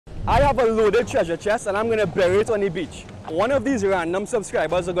I have a loaded treasure chest and I'm going to bury it on the beach. One of these random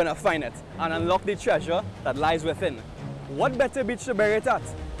subscribers are going to find it and unlock the treasure that lies within. What better beach to bury it at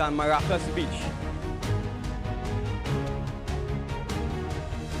than Maracas Beach?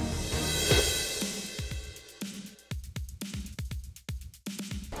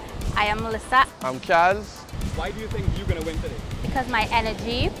 I am Melissa. I'm Chaz. Why do you think you're going to win today? Because my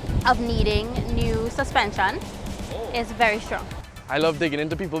energy of needing new suspension is very strong. I love digging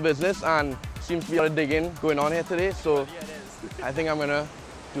into people's business and seems to be a lot of digging going on here today, so I think I'm gonna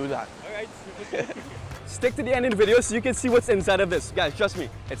do that. Alright. Stick to the end of the video so you can see what's inside of this. Guys, trust me,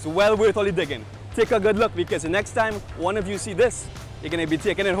 it's well worth all the digging. Take a good look because the next time one of you see this, you're gonna be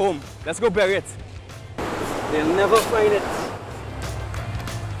taking it home. Let's go bury it. They'll never find it.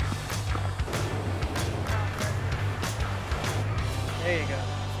 There you go.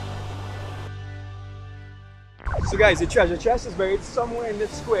 So guys, the treasure chest is buried somewhere in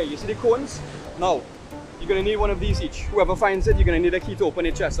this square. You see the cones? Now, you're gonna need one of these each. Whoever finds it, you're gonna need a key to open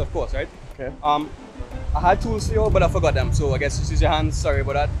the chest, of course, right? Okay. I had tools for y'all, but I forgot them, so I guess just use your hands. Sorry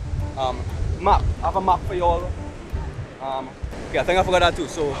about that. Map. I have a map for y'all. Yeah, I think I forgot that too.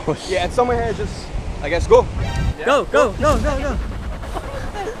 So yeah, it's somewhere here. Just, I guess, go. Yeah. Go.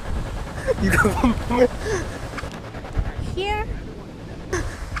 You go. Here.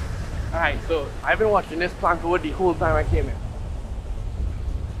 Alright, so I've been watching this plank wood the whole time I came here.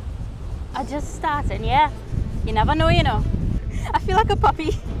 I just started, yeah. You never know, you know. I feel like a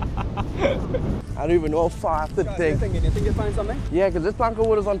puppy. I don't even know how far I have to dig. You think you'll find something? Yeah, because this plank of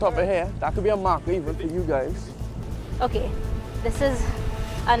wood is on top of here. That could be a marker even for you guys. Okay, this is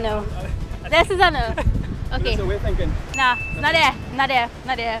a no. This is a no. Okay. So we're thinking. Nah, not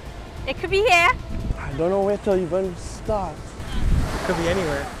there. It could be here. I don't know where to even start. Could be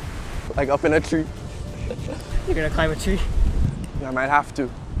anywhere. Like up in a tree. You're gonna climb a tree? I might have to.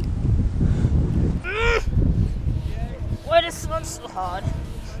 Why this one's so hard?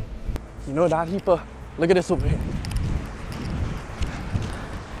 You know that heaper? Look at this over here.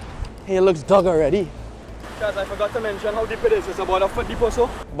 Hey, it looks dug already. Guys, I forgot to mention how deep it is. It's about a foot deep or so.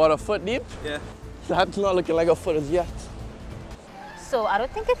 About a foot deep? Yeah. That's not looking like a foot as yet. So I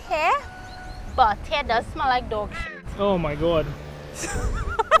don't think it's here, but here does smell like dog shit. Oh my god.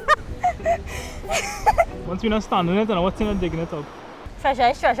 Once we're not standing it, and what's in digging it up? Treasure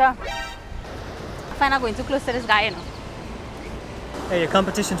is treasure. I find I'm going too close to this guy, you know. Hey, your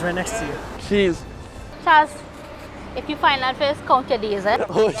competition's right next to you. Jeez. Chaz, if you find that first, count your days, eh?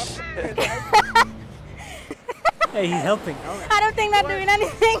 Oh shit. Hey, he's helping. I don't think they're doing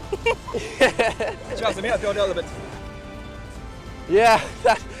anything. Chaz, let me help you out a little bit. Yeah,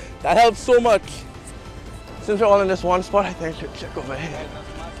 that helps so much. Since we're all in this one spot, I think I should check over here.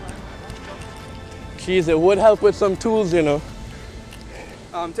 Jeez, it would help with some tools, you know.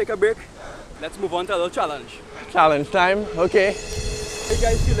 Take a break. Let's move on to a little challenge. Challenge time, okay. How you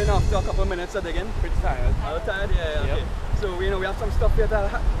guys feeling after a couple of minutes of digging? Pretty tired. A little tired? Yeah, okay. So, you know, we have some stuff here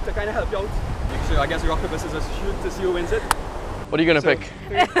to kind of help you out. So, I guess rock, paper, scissors, shoot to see who wins it. What are you gonna pick?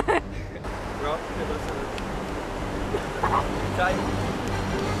 Rock, paper, scissors. Try.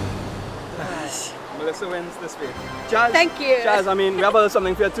 Melissa wins this week. Chaz, Thank you. Chaz, I mean, we have a little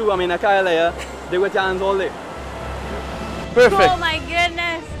something for you too. I mean, I can't lay you. Dig with your hands all day. Perfect. Oh my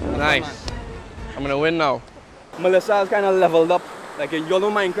goodness. Nice. I'm gonna win now. Melissa has kind of leveled up, like in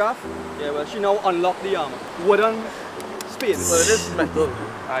YOLO Minecraft. Yeah, well, she now unlocked the wooden spade. So it is metal.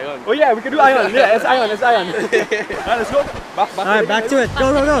 Iron. Oh yeah, we can do iron. Yeah, it's iron. Alright, let's go. Back Alright, back to it.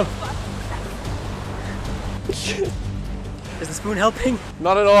 Go. Is the spoon helping?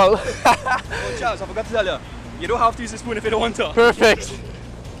 Not at all. Oh, Charles, I forgot to tell you. You don't have to use the spoon if you don't want to. Perfect.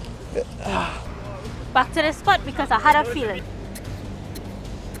 Back to the spot because I had a feeling.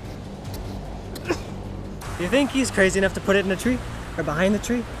 Do you think he's crazy enough to put it in a tree? Or behind the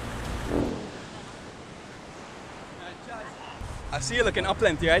tree? I see you looking up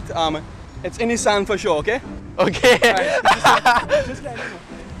plenty, right? It's in the sand for sure, okay? Okay. Right, just let me know.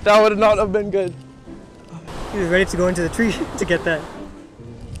 That would not have been good. He was ready to go into the tree to get that.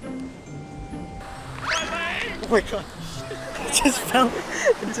 Oh my god. It just fell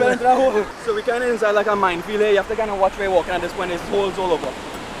into that hole. So we kind of inside like a minefield here. You have to kind of watch where you're walking at this point. There's holes all over.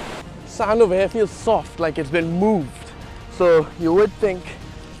 Sand over here feels soft, like it's been moved. So you would think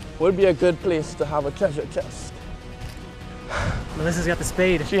it would be a good place to have a treasure chest. Melissa's got the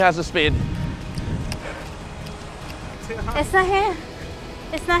spade. She has a spade. It's not here.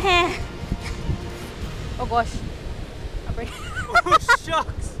 It's not here. Oh gosh. Oh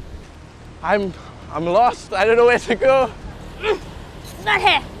shucks. I'm lost. I don't know where to go. It's not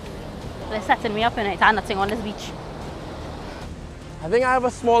here. They're setting me up and I had nothing on this beach. I think I have a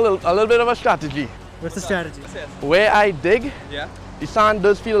little bit of a strategy. What's the strategy? Where I dig, Yeah. the sand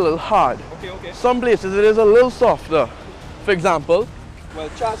does feel a little hard. Okay. Some places it is a little softer. For example, Well,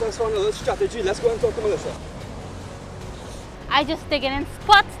 Charles has found a little strategy. Let's go and talk to Melissa. I just digging in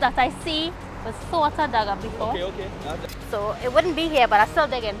spots that I see was sort of dug up before. Okay. So it wouldn't be here, but I'm still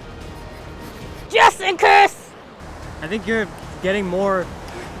digging. Just in case! I think you're getting more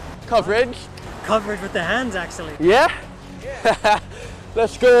coverage. coverage with the hands actually. Yeah?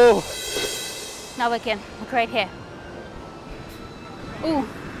 Let's go. Now we can look right here. Ooh,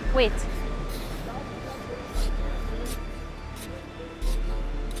 wait.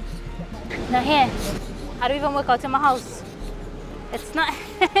 Now here, how do we even work out in my house? It's not.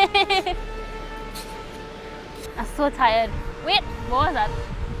 I'm so tired. Wait, what was that?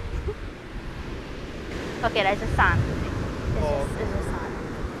 Okay, that's just sand. It's just sand.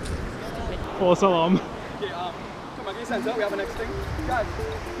 False alarm. Okay, come on, center. We have a next thing. Guys.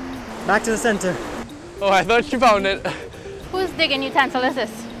 Back to the center. Oh, I thought she found it. Whose digging utensil is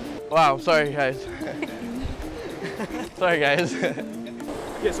this? Wow, sorry guys. Sorry guys.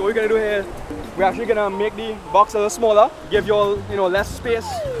 Okay, so what we're gonna do here, we're actually gonna make the box a little smaller, give you all, less space.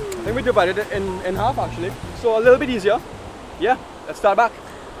 I think we divided it in half actually, so a little bit easier. Yeah, let's start back.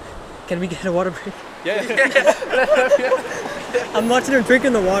 Can we get a water break? Yeah. I'm watching her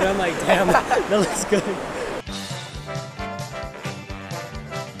drinking the water. I'm like, damn, that looks good.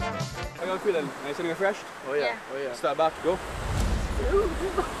 How you all feeling? Nice and refreshed? Oh yeah. Start back, go.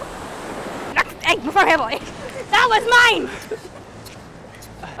 Hey, move from here, boy. That was mine!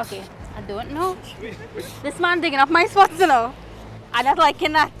 Okay, I don't know. This man digging up my spots, I'm not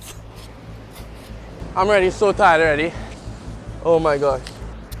liking that. I'm ready, so tired already. Oh my gosh.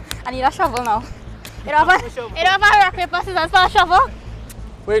 I need a shovel now. You don't have a rock, paper, scissors for a shovel?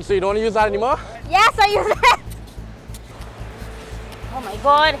 Wait, so you don't want to use that anymore? Yes, I use it. Oh my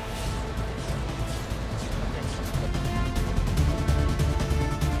god.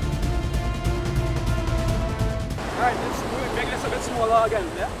 Alright, let's make this a bit smaller again,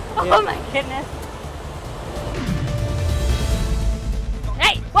 yeah? Oh my goodness.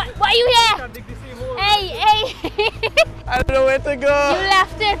 Hey, what are you here? Hey. I don't know where to go. You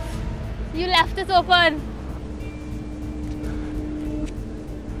left it. You left it open.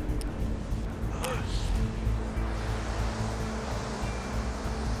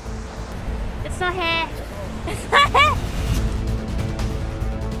 It's not here. It's not here.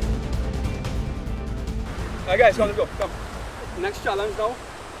 Alright guys, come, let's go, come. Next challenge now.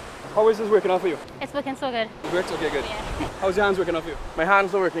 How is this working out for you? It's looking so good. It works? Okay, good. Yeah. How's your hands working out for you? My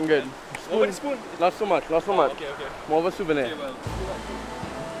hands are working good. Over the spoon? Not so much. Okay. More of a souvenir. Okay, well.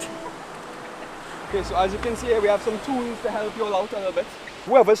 Okay, so as you can see here, we have some tools to help you all out a little bit.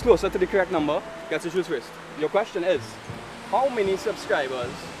 Whoever's closer to the correct number gets to choose first. Your question is, how many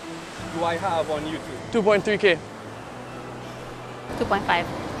subscribers do I have on YouTube? 2.3K. 2.5.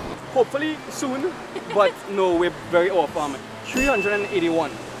 Hopefully soon, but no, we're very off.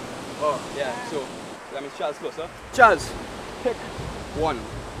 381. Oh, yeah, so that means Charles closer. Charles, pick one.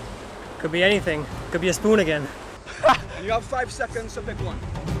 Could be anything. Could be a spoon again. And you have 5 seconds to pick one.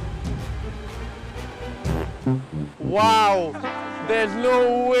 Wow. There's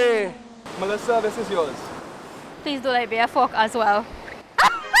no way. Melissa, this is yours. Please do like me a fork as well.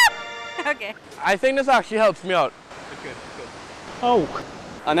 Okay. I think this actually helps me out. Good. Oh.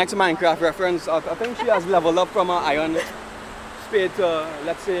 Our next Minecraft reference, I think she has leveled up from an iron spade to,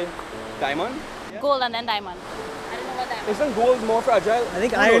 let's say, diamond. Gold and then diamond. I don't know what diamond. Isn't gold more fragile? I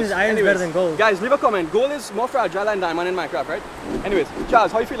think Who iron knows? is Anyways, better than gold. Guys, leave a comment. Gold is more fragile than diamond in Minecraft, right? Anyways,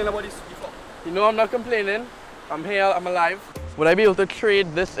 Charles, how are you feeling about this before? You know I'm not complaining. I'm here, I'm alive. Would I be able to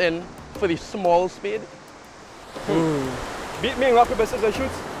trade this in for the small spade? Beat me in rock, paper, scissors,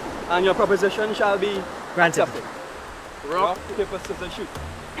 shoot, and your proposition shall be Granted. accepted. Rock, paper, scissors, shoot.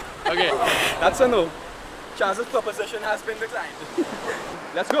 Okay. That's a no. Charles' proposition has been declined.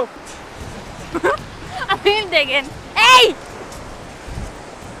 Let's go. I'm digging. Hey!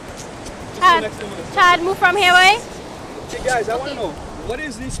 Chad, move from here, boy. Okay, guys, I want to know, what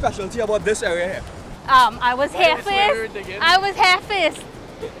is the specialty about this area here? I was here this where you were first. digging? I was here first.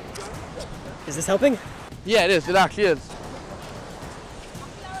 Is this helping? Yeah, it is. It actually is.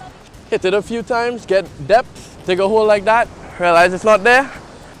 Hit it a few times, get depth, dig a hole like that, realize it's not there.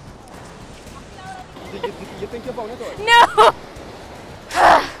 You think you found it or? No!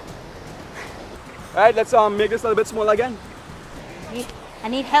 Alright, let's make this a little bit smaller again. I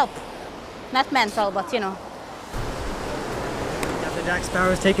need help. Not mental, but you know. Captain Jack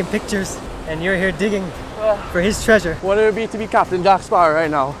Sparrow's taking pictures, and you're here digging for his treasure. What would it be to be Captain Jack Sparrow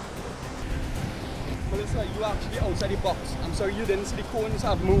right now? Melissa, you were actually outside the box. I'm sorry you didn't see the cones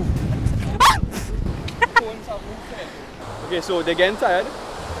have moved. Cones have moved here. Okay, so they're getting tired. We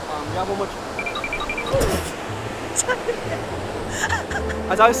have how much?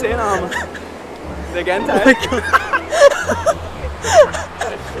 As I was saying, they're getting tired.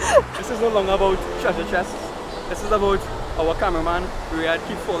 This is no longer about treasure chests. This is about our cameraman who had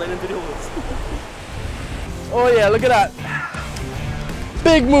keep falling into the holes. Oh yeah, look at that.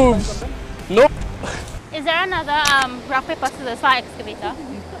 Big moves. Nope. Is there another rock, paper, scissors for excavator?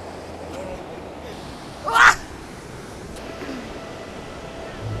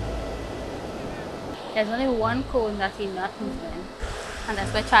 There's only one cone that he's not moving, and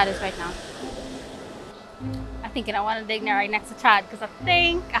that's where Chad is right now. I think I want to dig right next to Chad because I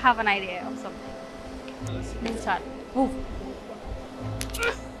think I have an idea of something. Move, Chad. Move.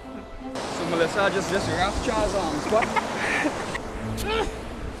 So Melissa just wrapped Chad's arms. What?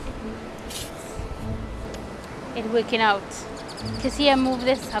 It's working out. You see, I moved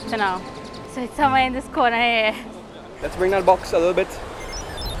this up to now, so it's somewhere in this corner here. Let's bring that box a little bit.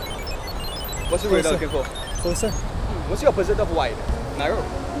 What's the word you're looking for? Closer. What's the opposite of wide? Narrow.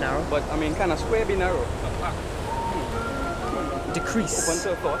 Narrow. But I mean, kind of square be narrow. Decrease. Open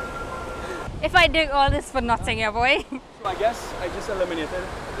to a thought. If I dig all this for nothing, yeah, boy. So I guess I just eliminated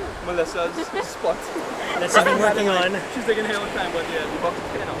Melissa's spot. That she's been working on. She's taking her own time, but yeah, the box is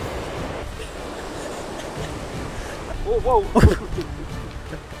getting out. Whoa, whoa.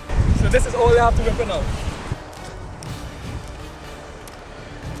 So this is all they have to whip it now.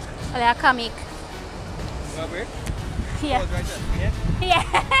 Olha, kamik. Wanna break? Yeah. Right there. Yeah.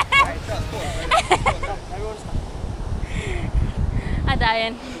 Right, Charles, pause. I'm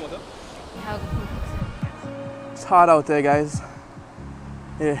dying. It's hard out there, guys.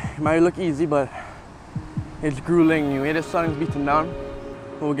 Yeah, it might look easy, but it's grueling. You hear the sun is beating down.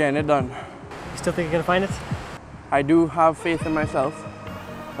 We're getting it done. You still think you're gonna find it? I do have faith in myself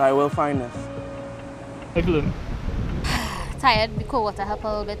that I will find this. Hey, Bloom. Tired, the cold water help a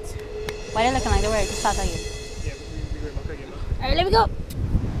little bit. Why are you looking like they're ready to start again? Yeah, we're back again. Alright, let me go.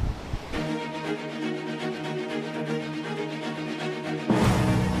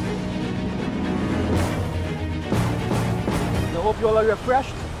 I hope you all are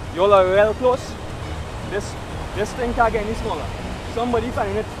refreshed. You all are real close. This thing can't get any smaller. Somebody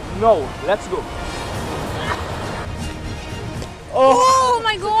find it. No, let's go. Oh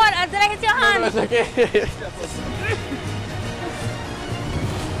my god, did I hit your hand? That's okay.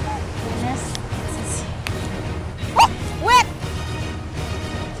 Goodness. Oh, wait!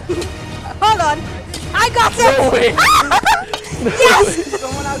 Hold on. I got it! No way. Yes!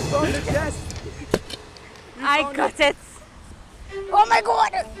 Someone has found the chest. I got it. Oh my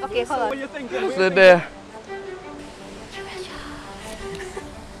god! Okay, hold What on. are you thinking? Sit there.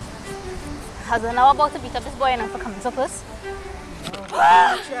 I was now about to beat up this boy and I'm for coming so close.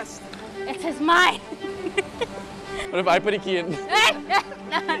 Chest. It is mine. What if I put a key in?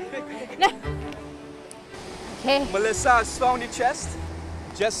 Okay. Melissa has found the chest.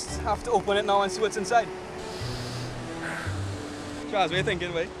 Just have to open it now and see what's inside. Charles, what are you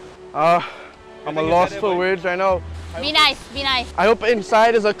thinking, wait? I'm a think loss it's for edible. words right now. Be nice, be nice. I hope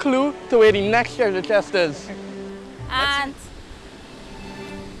inside is a clue to where the next treasure chest is. And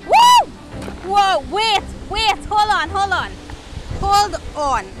woo! Whoa, wait, hold on.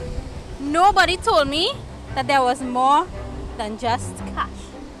 Nobody told me that there was more than just cash.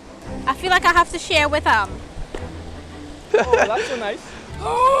 I feel like I have to share with Oh, that's so nice.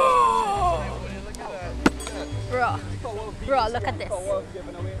 Bro, look at this.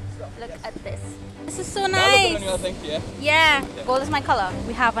 Look at this. This is so nice. Yeah, gold is my color.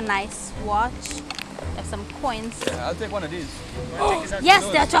 We have a nice watch. We have some coins. Yeah, I'll take one of these. Yes,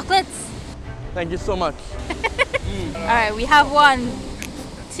 they're chocolates. Thank you so much. All right, we have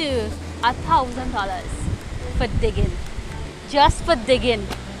 $1,000 for digging. Just for digging.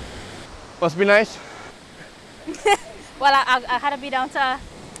 Must be nice. Well, I had to be down to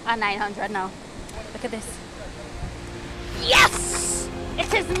 900 now. Look at this. Yes!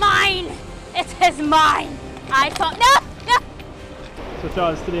 It is mine! It is mine! I thought, no! So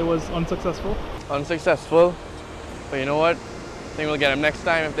Charles, today was unsuccessful. Unsuccessful. But you know what? I think we'll get him next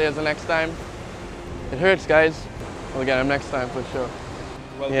time if there's a next time. It hurts, guys. We'll get him next time for sure.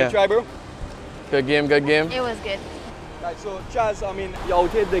 Well, Yeah. good try, bro. Good game, good game. It was good. Right, so Chaz, I mean, you're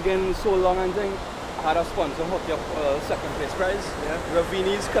out here digging so long and thing. I had a sponsor hook you up second place prize. Yeah.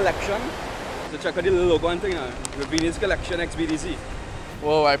 Ravinee's collection. So check out the little logo and thing now. Ravinee's collection XBDC.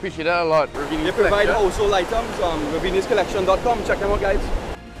 Whoa, I appreciate that a lot. They provide household items on ravineescollection.com. Check them out, guys.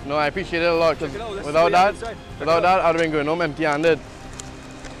 No, I appreciate it a lot because Check it out. Let's see without what you have that, inside. Check it out. I'd have been going home empty-handed.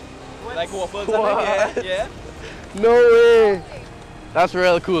 Like Like waffles. What? Yeah, yeah. No way. That's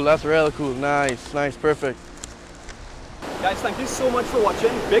real cool. That's real cool. Nice, nice, perfect. Guys, thank you so much for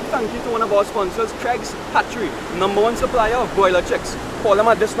watching. Big thank you to one of our sponsors, Kregg's Hatchery, #1 supplier of broiler chicks. Call them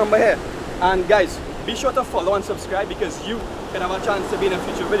at this number here. And guys, be sure to follow and subscribe because you can have a chance to be in a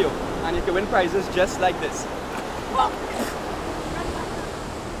future video and you can win prizes just like this.